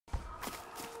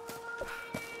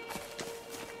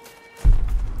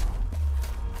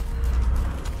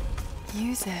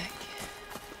sick.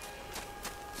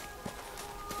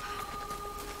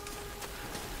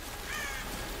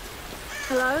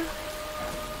 Hello?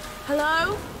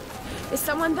 Hello? Is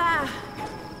someone there?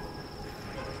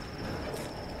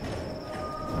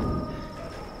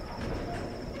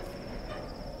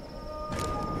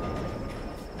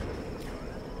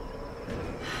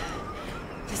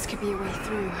 This could be a way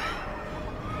through.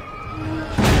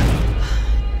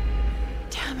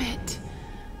 Damn it.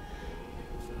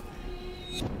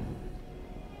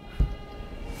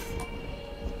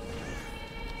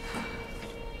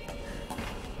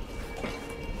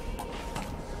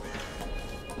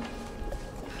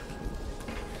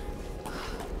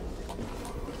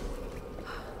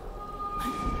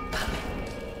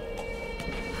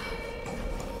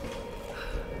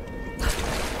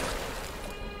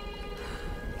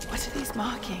 What are these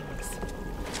markings?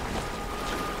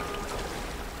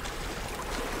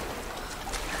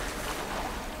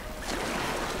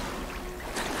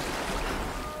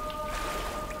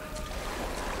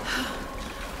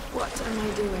 What am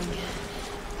I doing?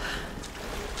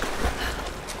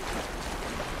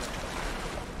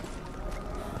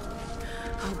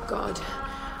 Oh God,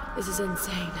 this is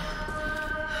insane.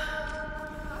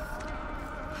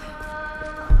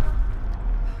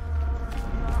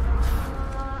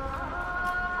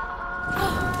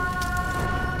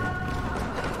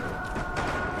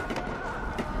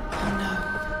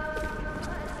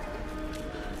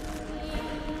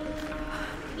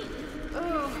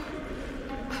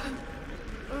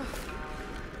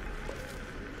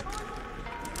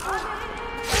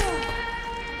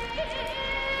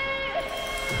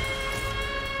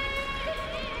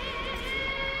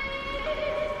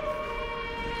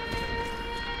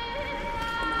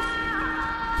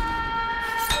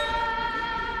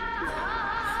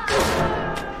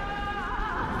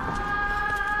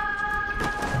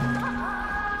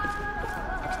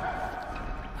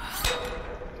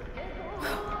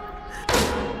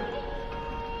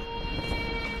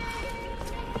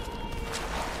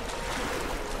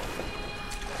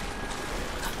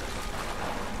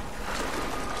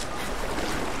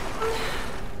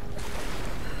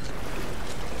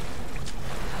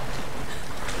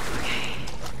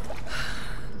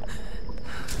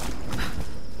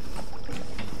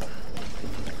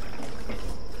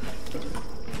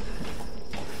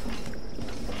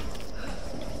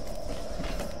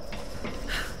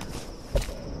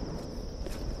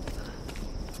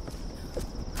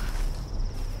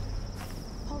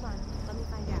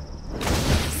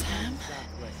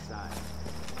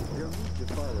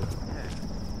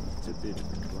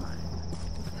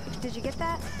 Did you get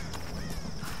that?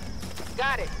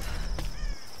 Got it.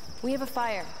 We have a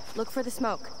fire. Look for the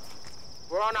smoke.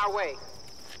 We're on our way.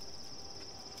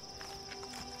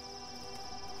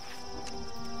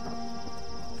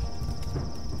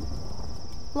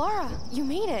 Lara, you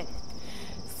made it.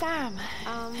 Sam,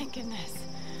 thank goodness.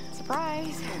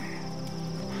 Surprise.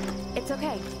 It's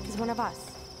okay. He's one of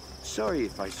us. Sorry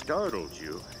if I startled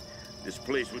you. This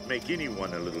place would make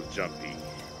anyone a little jumpy.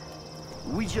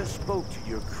 We just spoke to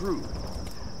your crew.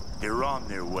 They're on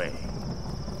their way.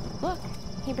 Look,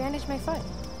 he bandaged my foot.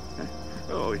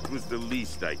 Oh, it was the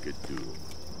least I could do.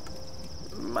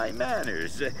 My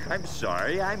manners. I'm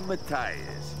sorry, I'm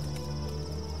Matthias.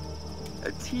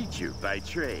 A teacher by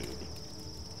trade.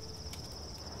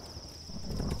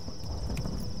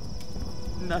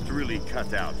 Not really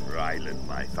cut out for island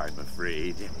life, I'm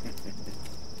afraid.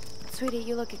 Sweetie,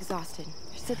 you look exhausted.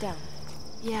 Sit down.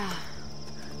 Yeah.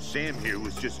 Sam here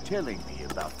was just telling me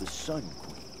about the Sun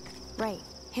Queen. Right,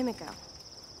 Himiko.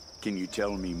 Can you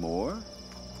tell me more?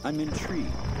 I'm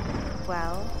intrigued.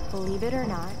 Well, believe it or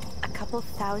not, a couple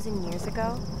thousand years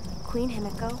ago, Queen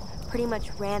Himiko pretty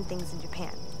much ran things in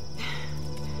Japan.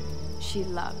 She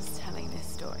loves telling this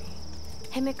story.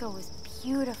 Himiko was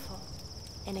beautiful,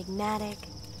 enigmatic,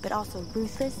 but also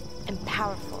ruthless and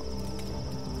powerful.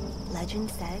 Legend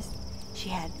says she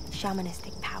had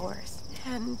shamanistic powers.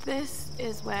 And this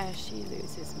is where she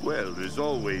loses me. Well, there's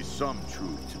always some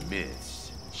truth to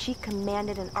myths. She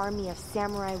commanded an army of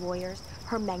samurai warriors,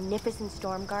 her magnificent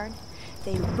storm guard.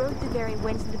 They rode the very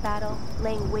winds into battle,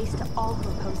 laying waste to all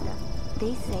who opposed them.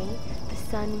 They say the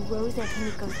sun rose at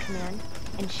Himiko's command,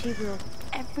 and she ruled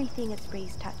everything its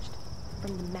rays touched,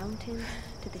 from the mountains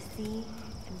to the sea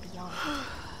and beyond.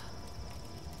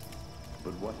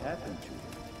 But what happened to her?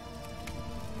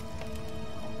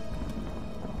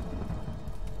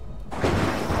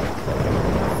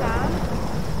 Sam?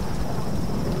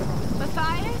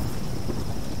 Matthias?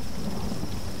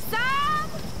 Sam?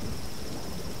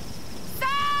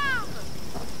 Sam!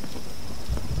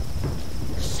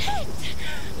 Shit!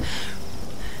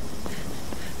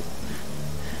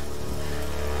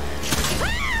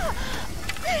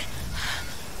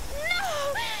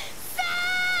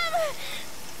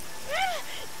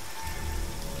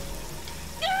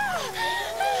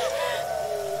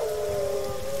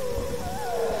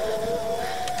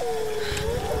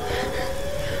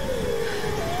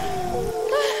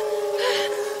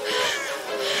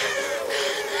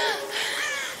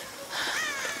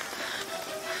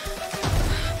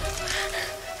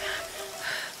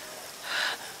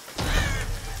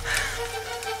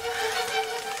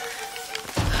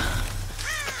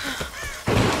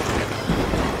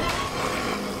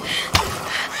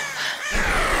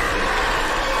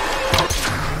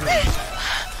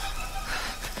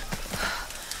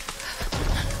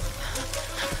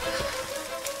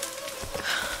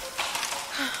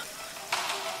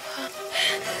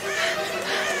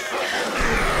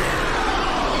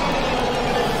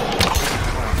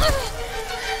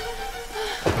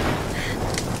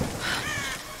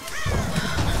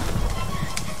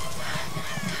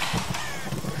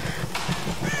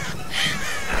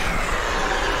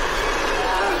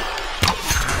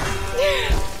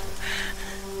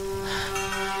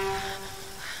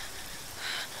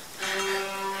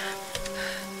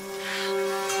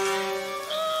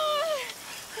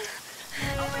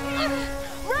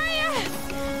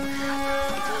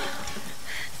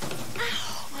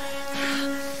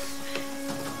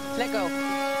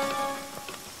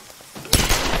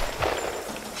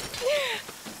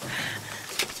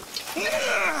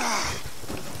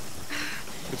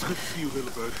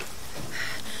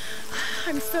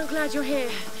 I'm so glad you're here.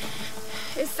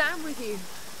 Is Sam with you?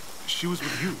 She was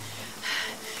with you.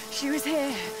 She was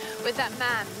here with that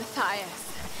man,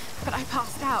 Matthias. But I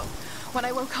passed out. When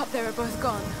I woke up, they were both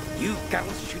gone. You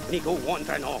girls should go want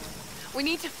and all. We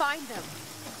need to find them.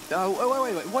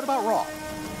 Wait. What about Raw?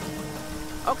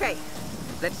 Okay,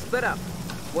 let's split up.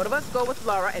 One of us go with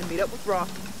Lara and meet up with Raw.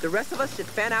 The rest of us should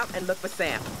fan out and look for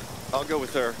Sam. I'll go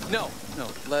with her. No.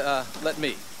 Let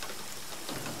me.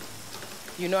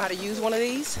 You know how to use one of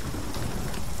these?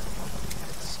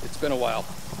 It's been a while.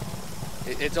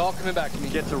 It's all coming back to me.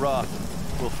 Get to Raw.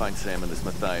 We'll find Sam and this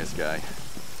Matthias guy.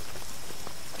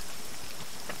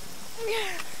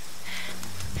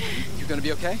 You gonna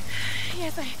be okay?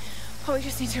 Yes, I probably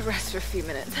just need to rest for a few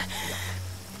minutes.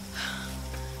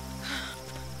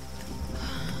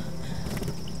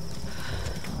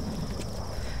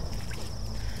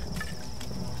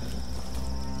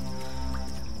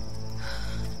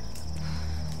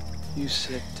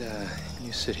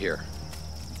 You sit here.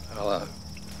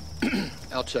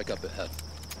 I'll check up ahead.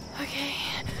 Okay.